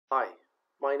Hi,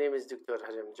 my name is Dr.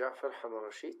 Jafar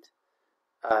Hamarashid.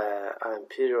 I'm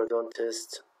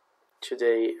periodontist.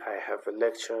 Today I have a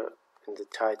lecture in the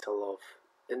title of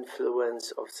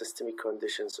Influence of Systemic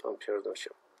Conditions on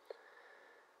Periodontium.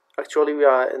 Actually, we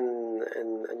are in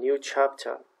a new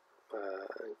chapter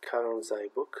in Karon's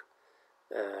book,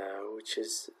 which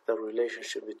is the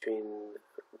relationship between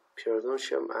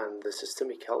periodontium and the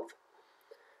systemic health.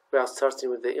 We are starting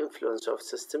with the influence of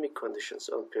systemic conditions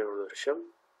on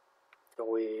periodontium.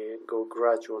 We go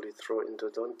gradually through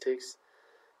endodontics,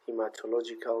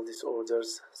 hematological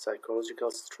disorders, psychological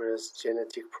stress,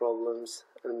 genetic problems,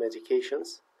 and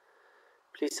medications.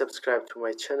 Please subscribe to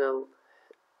my channel,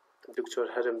 Dr.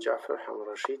 Jafar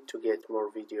Hamarashid, to get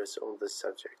more videos on this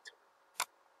subject.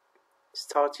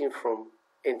 Starting from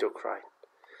endocrine.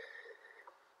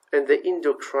 And the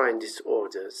endocrine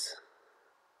disorders,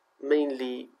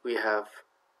 mainly we have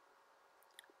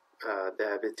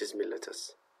diabetes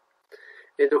mellitus.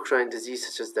 Endocrine disease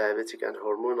such as diabetic and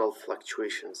hormonal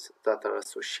fluctuations that are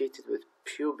associated with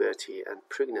puberty and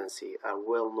pregnancy are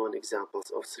well-known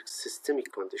examples of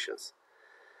systemic conditions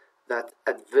that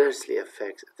adversely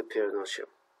affect the periodontium.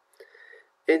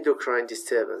 Endocrine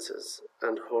disturbances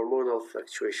and hormonal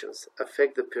fluctuations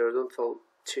affect the periodontal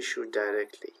tissue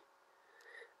directly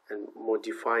and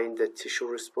modifying the tissue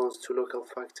response to local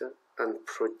factor and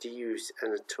produce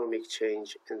anatomic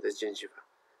change in the gingiva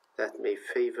that may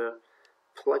favor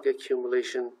plaque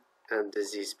accumulation and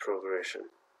disease progression.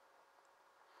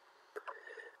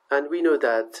 And we know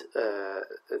that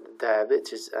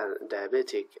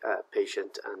diabetic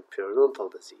patient and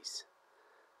periodontal disease,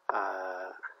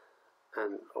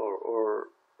 or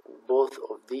both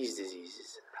of these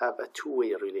diseases have a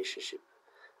two-way relationship.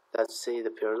 That say the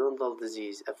periodontal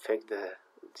disease affect the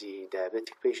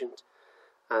diabetic patient,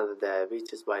 and the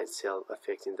diabetes by itself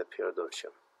affecting the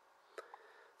periodontium.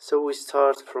 So we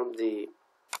start from the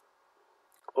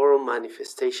oral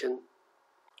manifestation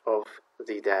of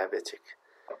the diabetic.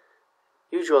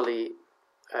 Usually,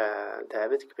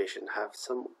 diabetic patients have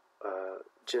some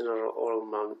general oral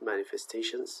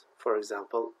manifestations. For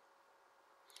example,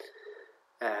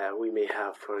 we may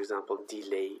have, for example,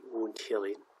 delay wound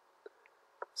healing.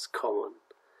 It's common.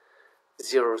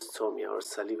 Xerostomia or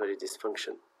salivary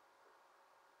dysfunction,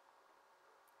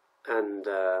 and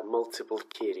multiple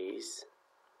caries.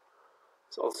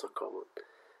 It's also common.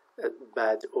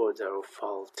 Bad odor or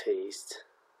foul taste.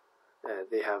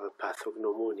 They have a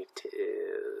pathognomonic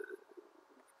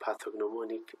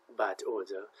bad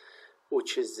odor,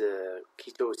 which is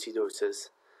ketoacidosis,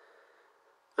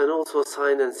 and also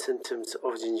signs and symptoms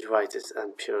of gingivitis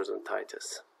and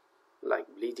periodontitis, like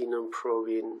bleeding and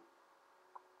probing,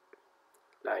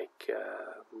 like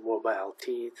mobile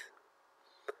teeth,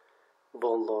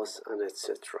 bone loss, and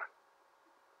etc.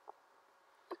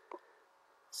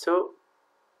 So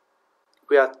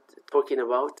we are talking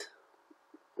about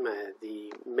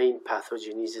the main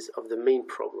pathogenesis of the main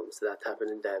problems that happen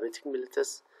in diabetic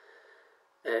mellitus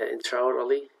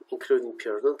intraorally, including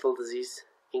periodontal disease.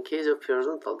 In case of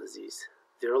periodontal disease,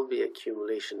 there will be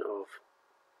accumulation of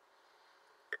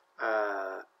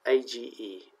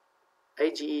IgE.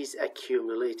 IgE is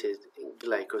accumulated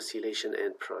glycosylation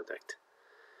end product.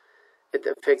 It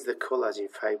affects the collagen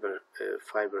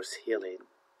fibers healing,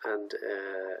 and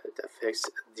it affects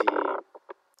the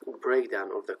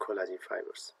breakdown of the collagen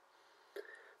fibers.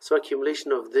 So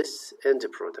accumulation of this end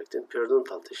product in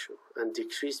periodontal tissue and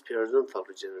decreased periodontal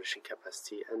regeneration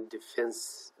capacity and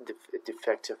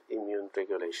defective immune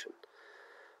regulation.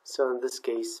 So in this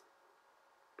case,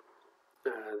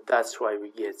 that's why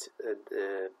we get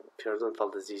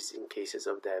periodontal disease in cases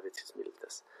of diabetes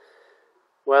mellitus.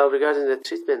 While regarding the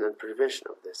treatment and prevention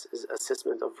of this is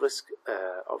assessment of risk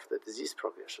of the disease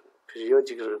progression,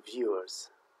 periodic reviewers,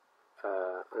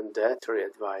 and dietary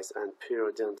advice, and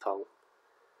periodontal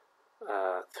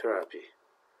therapy.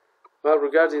 Well,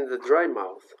 regarding the dry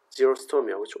mouth,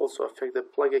 xerostomia, which also affect the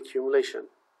plaque accumulation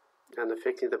and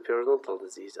affecting the periodontal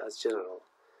disease as general.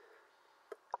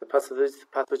 The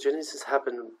pathogenesis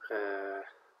happen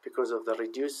because of the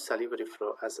reduced salivary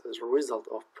flow as a result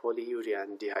of polyuria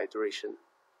and dehydration.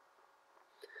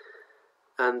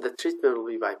 And the treatment will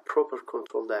be by proper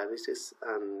controlled diabetes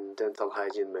and dental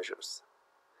hygiene measures.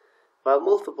 While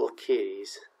multiple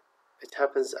caries, it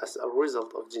happens as a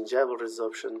result of gingival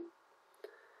resorption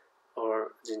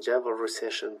or gingival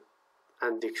recession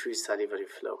and decreased salivary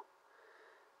flow.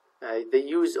 The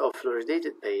use of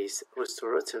fluoridated base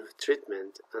restorative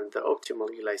treatment and the optimal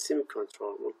glycemic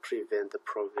control will prevent the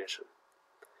progression.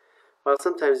 While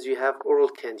sometimes you have oral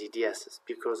candidiasis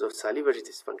because of salivary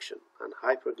dysfunction and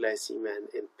hyperglycemia and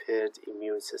impaired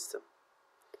immune system.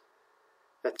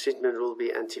 The treatment will be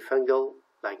antifungal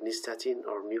like nystatin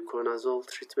or muconazole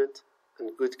treatment,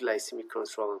 and good glycemic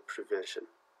control and prevention.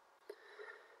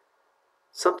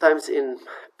 Sometimes in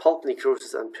pulp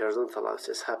necrosis and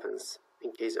periodontitis happens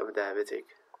in case of diabetic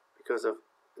because of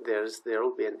there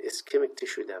will be an ischemic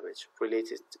tissue damage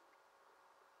related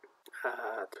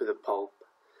to the pulp,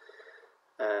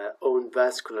 own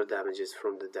vascular damages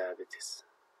from the diabetes.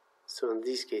 So in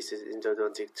these cases,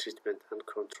 endodontic treatment and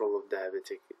control of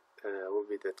diabetic will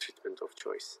be the treatment of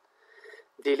choice.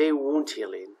 Delay wound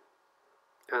healing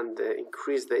and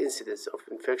increase the incidence of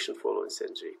infection following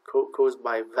surgery caused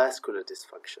by vascular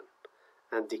dysfunction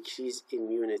and decrease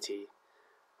immunity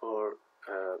or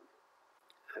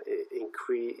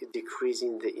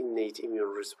decreasing the innate immune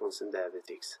response in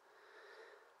diabetics.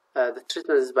 The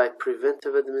treatment is by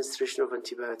preventive administration of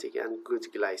antibiotic and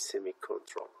good glycemic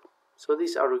control. So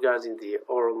these are regarding the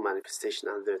oral manifestation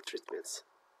and their treatments.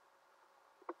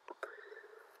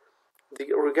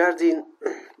 Regarding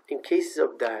in cases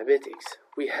of diabetics,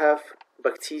 we have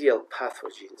bacterial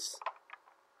pathogens.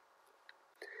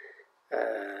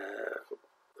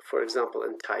 For example,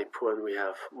 in type 1, we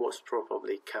have most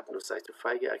probably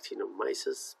Capnocytophaga,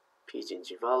 Actinomyces, P.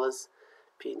 gingivalis,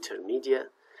 P. intermedia,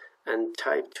 and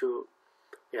type 2,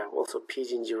 we have also P.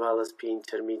 gingivalis, P.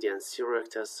 intermedia, and C.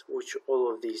 rectus, which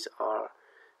all of these are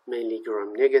mainly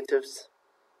gram-negatives,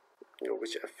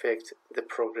 which affect the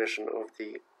progression of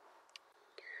the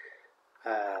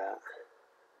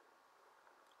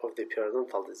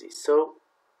periodontal disease. So,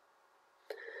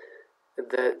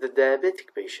 the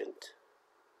diabetic patient,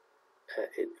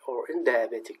 in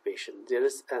diabetic patient, there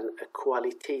is a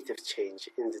qualitative change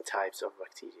in the types of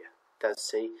bacteria. That's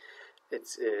say,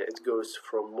 it goes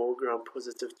from more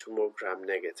gram-positive to more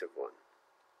gram-negative one.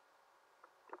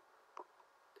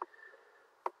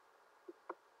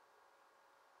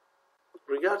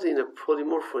 Regarding a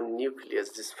polymorphonuclear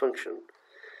dysfunction,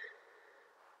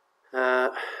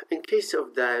 in case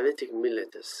of diabetic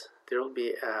mellitus, there will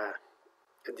be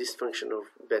a dysfunction of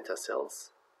beta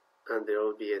cells, and there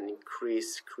will be an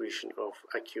increased secretion of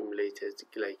accumulated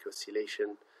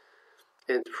glycosylation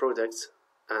end products,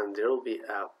 and there will be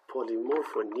a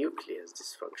polymorphonuclear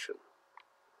dysfunction.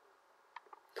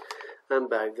 And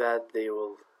by that, they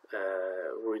will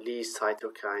release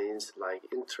cytokines like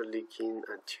interleukin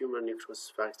and tumor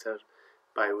necrosis factor,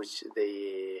 by which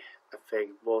they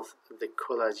affect both the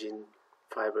collagen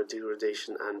fiber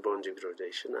degradation and bone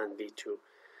degradation and lead to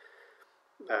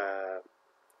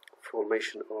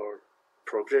formation or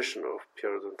progression of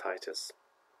periodontitis.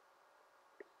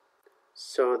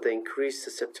 So the increased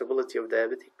susceptibility of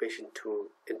diabetic patient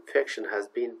to infection has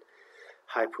been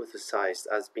hypothesized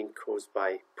as being caused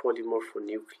by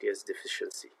polymorphonuclease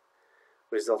deficiency,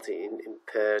 resulting in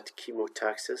impaired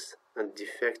chemotaxis and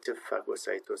defective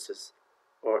phagocytosis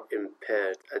or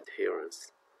impaired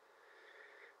adherence.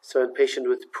 So in patients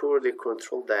with poorly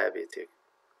controlled diabetic,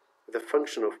 the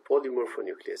function of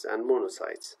polymorphonuclease and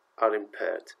monocytes are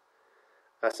impaired.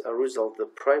 As a result, the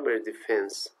primary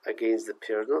defense against the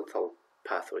periodontal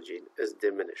pathogen is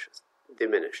diminished,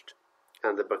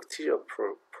 and the bacterial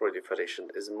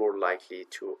proliferation is more likely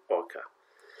to occur.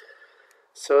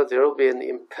 So there will be an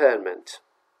impairment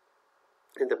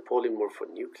in the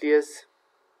polymorphonuclease,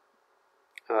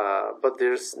 but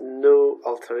there's no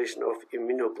alteration of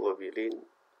immunoglobulin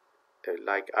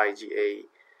like IgA,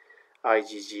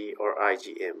 IgG, or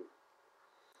IgM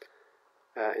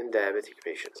in diabetic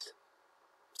patients.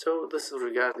 So this is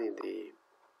regarding the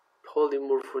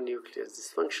polymorphonuclear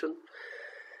dysfunction.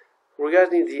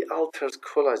 Regarding the altered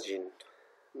collagen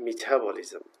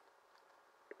metabolism,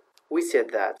 we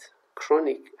said that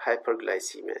chronic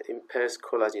hyperglycemia impairs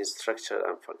collagen structure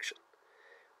and function,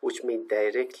 which may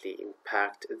directly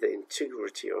impact the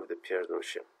integrity of the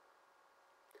periodontium.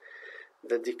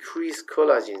 The decreased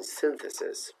collagen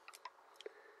synthesis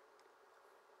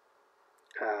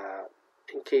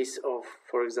in case of,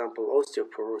 for example,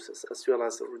 osteoporosis, as well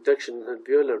as a reduction in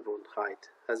alveolar bone height,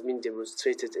 has been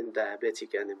demonstrated in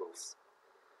diabetic animals.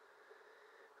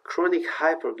 Chronic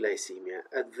hyperglycemia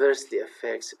adversely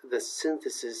affects the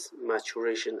synthesis,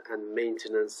 maturation, and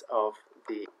maintenance of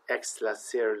the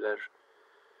extracellular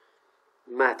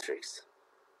matrix.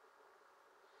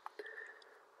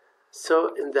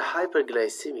 So, in the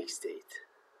hyperglycemic state,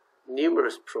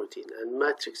 numerous protein and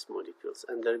matrix molecules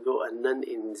undergo a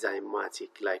non-enzymatic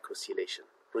glycosylation,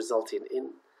 resulting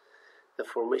in the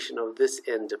formation of this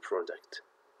end product,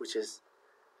 which is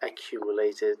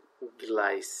accumulated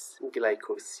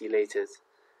glycosylated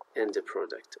end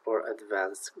product or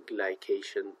advanced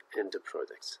glycation end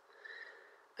products.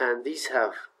 And these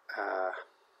have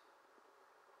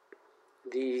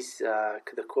the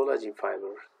collagen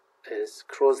fiber is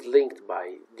cross-linked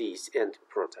by these end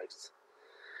products,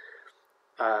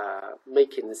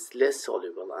 making it less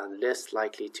soluble and less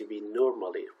likely to be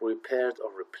normally repaired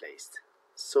or replaced,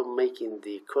 so making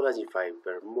the collagen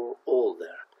fiber more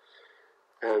older,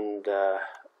 and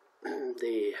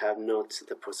they have not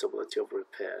the possibility of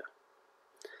repair.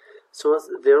 So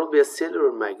there will be a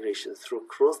cellular migration through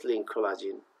cross-linked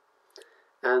collagen,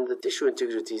 and the tissue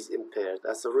integrity is impaired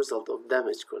as a result of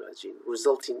damaged collagen,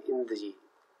 resulting in the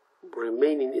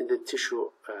remaining in the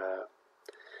tissue,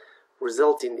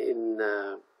 resulting in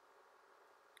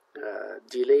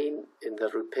delaying in the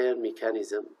repair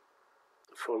mechanism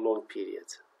for long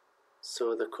periods.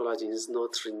 So the collagen is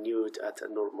not renewed at a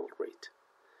normal rate.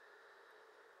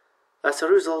 As a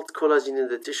result, collagen in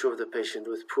the tissue of the patient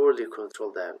with poorly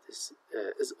controlled diabetes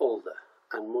is older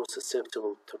and more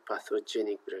susceptible to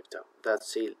pathogenic breakdown.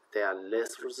 That's why they are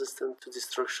less resistant to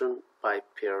destruction by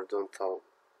periodontal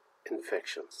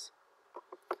infections.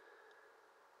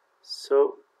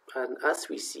 So, and as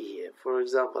we see here, for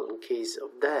example, in case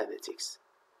of diabetics,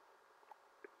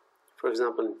 for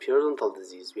example, in periodontal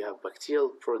disease, we have bacterial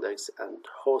products and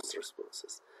host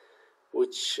responses,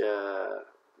 which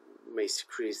may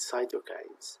secrete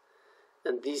cytokines,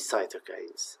 and these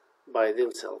cytokines by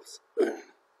themselves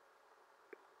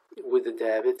with the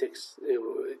diabetics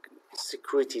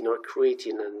secreting or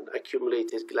creating an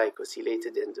accumulated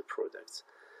glycosylated end products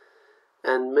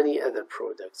and many other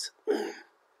products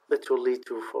that will lead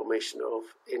to formation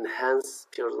of enhanced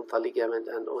periodontal ligament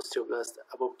and osteoblast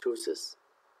apoptosis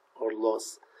or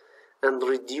loss, and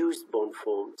reduced bone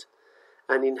formed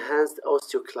and enhanced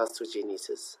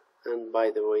osteoclastogenesis, and by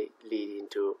the way leading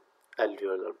to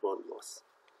alveolar bone loss.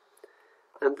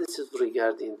 And this is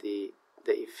regarding the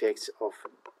effects of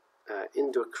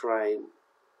endocrine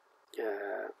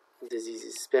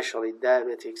diseases, especially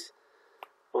diabetics,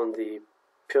 on the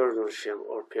periodontium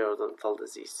or periodontal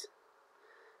disease.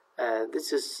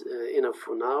 This is enough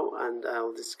for now, and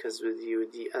I'll discuss with you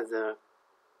the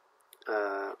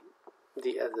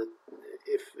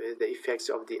effects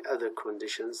of the other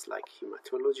conditions like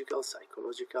hematological,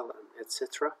 psychological, and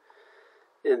etc.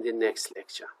 in the next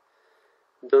lecture.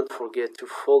 Don't forget to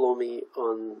follow me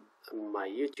on my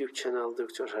YouTube channel,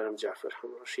 Dr. Harim Jafar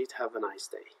Hamrashid. Have a nice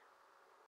day.